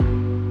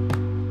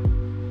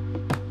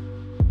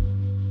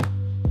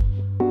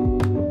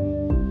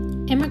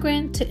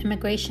Immigrant to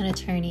Immigration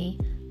Attorney.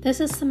 This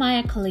is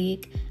Samaya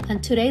Khalik,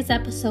 and today's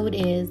episode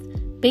is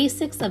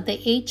Basics of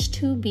the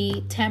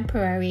H-2B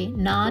Temporary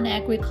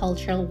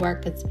Non-Agricultural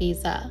Workers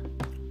Visa.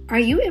 Are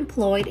you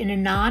employed in a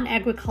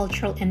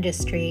non-agricultural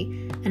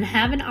industry and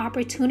have an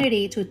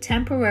opportunity to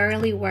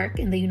temporarily work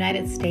in the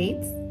United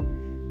States?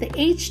 The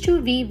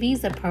H-2B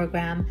visa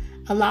program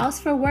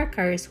allows for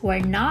workers who are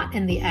not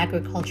in the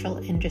agricultural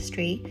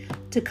industry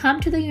to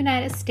come to the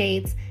United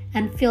States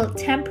and fill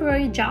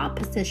temporary job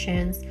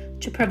positions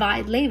to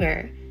provide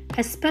labor,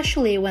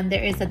 especially when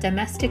there is a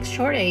domestic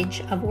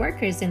shortage of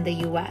workers in the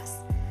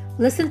U.S.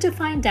 Listen to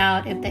find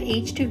out if the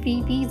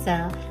H-2B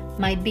visa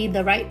might be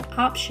the right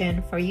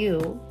option for you.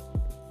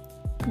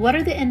 What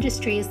are the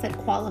industries that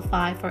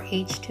qualify for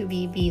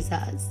H-2B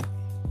visas?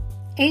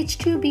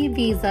 H-2B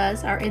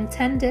visas are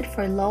intended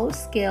for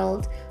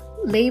low-skilled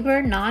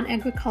labor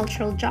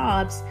non-agricultural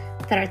jobs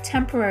that are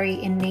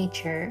temporary in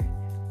nature.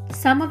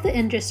 Some of the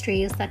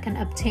industries that can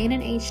obtain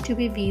an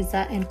H-2B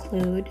visa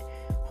include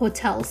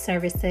hotel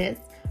services,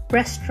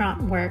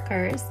 restaurant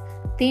workers,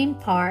 theme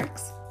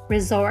parks,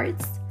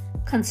 resorts,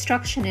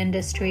 construction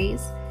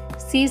industries,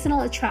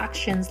 seasonal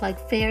attractions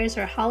like fairs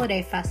or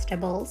holiday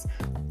festivals,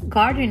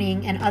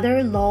 gardening, and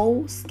other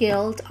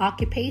low-skilled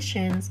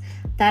occupations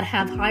that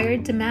have higher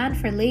demand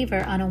for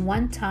labor on a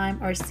one-time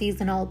or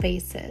seasonal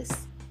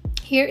basis.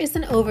 Here is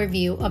an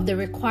overview of the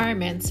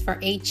requirements for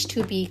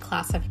H-2B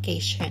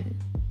classification.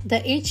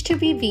 The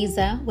H-2B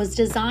visa was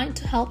designed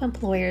to help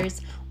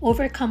employers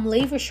overcome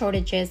labor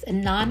shortages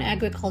in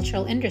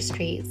non-agricultural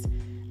industries.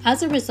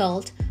 As a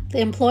result,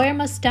 the employer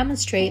must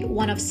demonstrate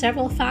one of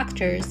several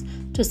factors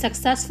to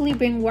successfully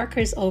bring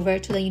workers over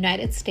to the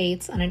United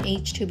States on an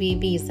H-2B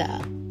visa.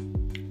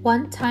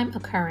 One-time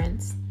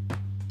occurrence.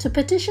 To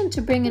petition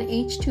to bring an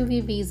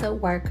H-2B visa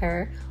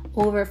worker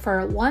over for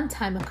a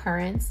one-time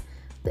occurrence,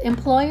 the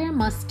employer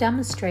must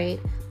demonstrate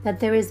that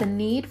there is a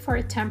need for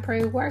a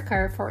temporary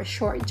worker for a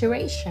short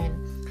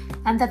duration,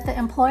 and that the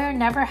employer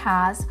never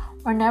has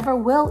or never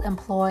will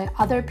employ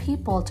other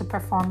people to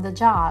perform the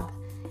job.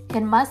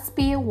 It must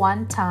be a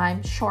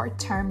one-time,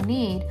 short-term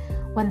need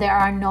when there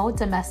are no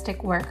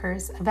domestic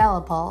workers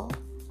available.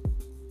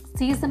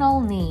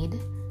 Seasonal need.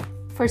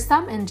 For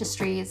some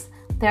industries,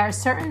 there are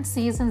certain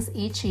seasons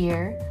each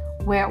year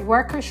where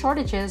worker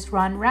shortages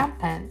run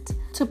rampant.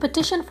 To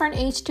petition for an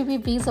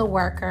H-2B visa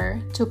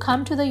worker to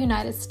come to the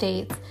United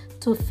States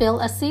to fill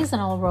a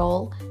seasonal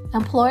role,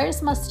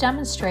 employers must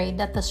demonstrate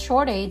that the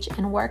shortage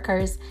in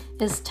workers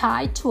is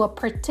tied to a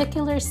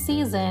particular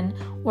season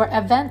or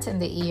event in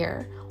the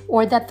year,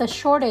 or that the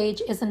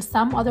shortage is in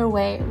some other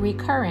way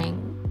recurring.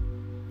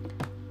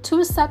 Two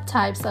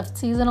subtypes of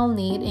seasonal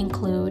need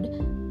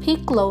include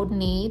peak load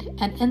need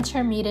and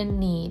intermittent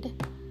need.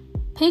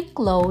 Peak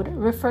load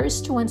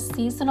refers to when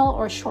seasonal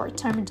or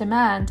short-term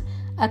demand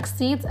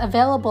exceeds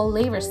available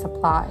labor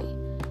supply.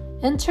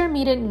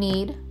 Intermittent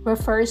need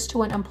refers to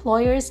when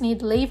employers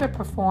need labor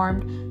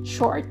performed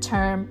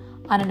short-term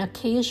on an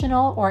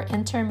occasional or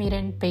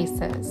intermittent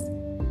basis.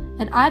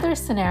 In either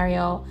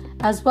scenario,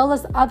 as well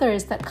as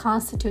others that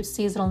constitute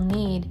seasonal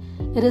need,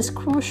 it is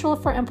crucial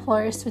for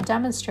employers to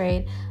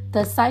demonstrate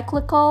the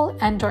cyclical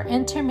and/or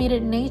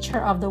intermittent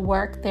nature of the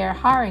work they are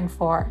hiring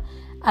for,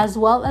 as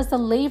well as the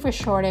labor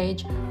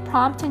shortage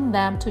prompting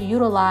them to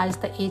utilize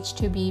the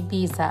H-2B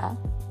visa.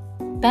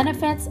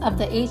 Benefits of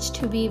the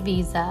H-2B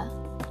visa.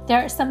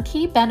 There are some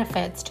key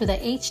benefits to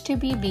the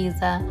H-2B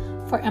visa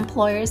for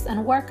employers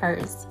and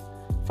workers.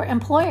 For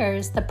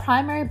employers, the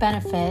primary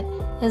benefit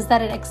is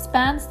that it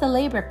expands the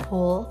labor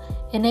pool,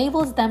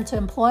 enables them to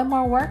employ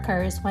more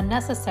workers when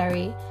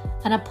necessary,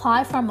 and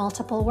apply for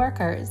multiple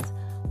workers.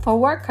 For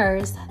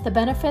workers, the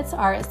benefits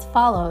are as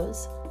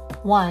follows.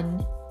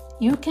 1.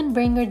 You can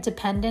bring your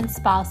dependent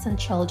spouse and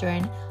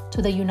children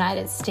to the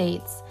United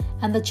States,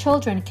 and the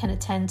children can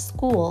attend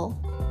school.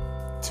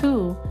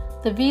 2.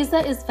 The visa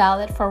is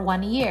valid for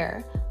 1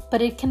 year,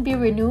 but it can be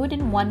renewed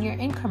in 1-year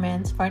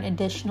increments for an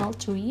additional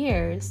 2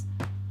 years.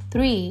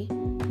 3.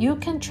 You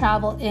can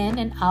travel in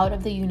and out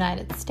of the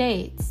United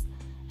States.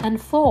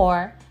 And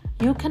 4.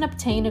 You can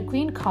obtain a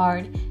green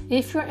card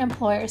if your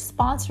employer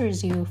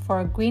sponsors you for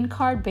a green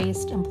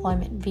card-based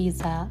employment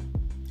visa.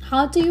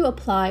 How do you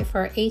apply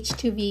for an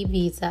H-2B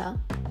visa?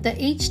 The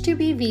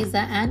H-2B visa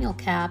annual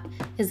cap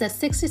is at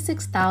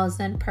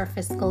 $66,000 per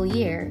fiscal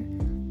year.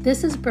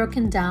 This is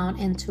broken down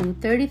into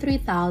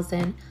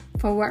 $33,000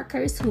 for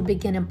workers who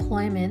begin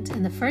employment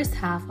in the first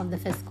half of the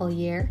fiscal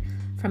year,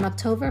 from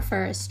October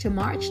 1st to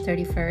March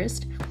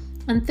 31st,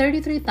 and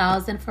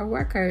 $33,000 for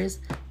workers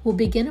who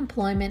begin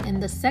employment in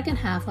the second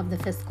half of the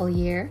fiscal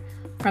year,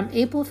 from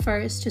April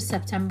 1st to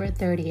September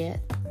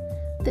 30th.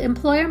 The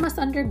employer must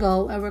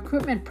undergo a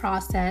recruitment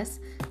process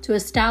to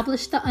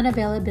establish the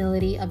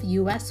unavailability of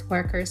U.S.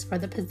 workers for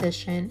the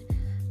position,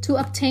 to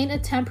obtain a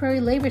temporary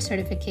labor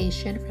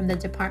certification from the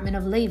Department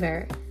of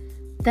Labor.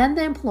 Then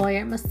the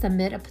employer must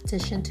submit a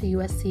petition to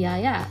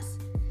USCIS.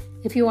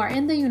 If you are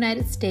in the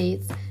United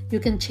States, you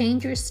can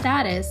change your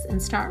status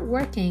and start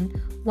working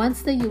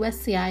once the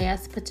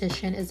USCIS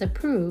petition is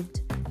approved.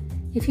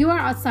 If you are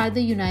outside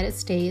the United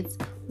States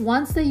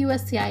Once the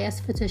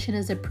USCIS petition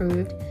is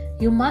approved,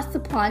 you must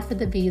apply for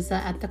the visa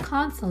at the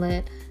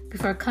consulate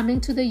before coming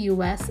to the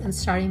U.S. and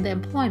starting the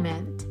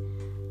employment.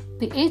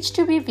 The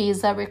H-2B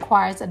visa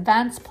requires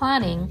advanced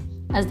planning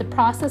as the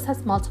process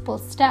has multiple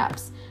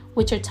steps,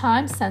 which are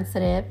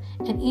time-sensitive,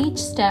 and each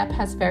step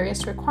has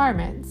various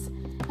requirements.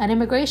 An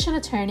immigration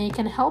attorney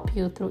can help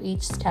you through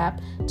each step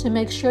to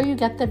make sure you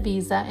get the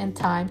visa in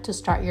time to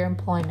start your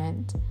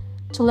employment.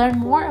 To learn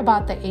more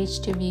about the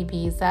H-2B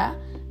visa,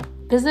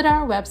 visit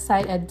our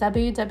website at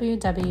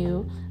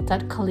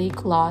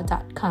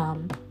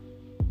www.khaliqlaw.com.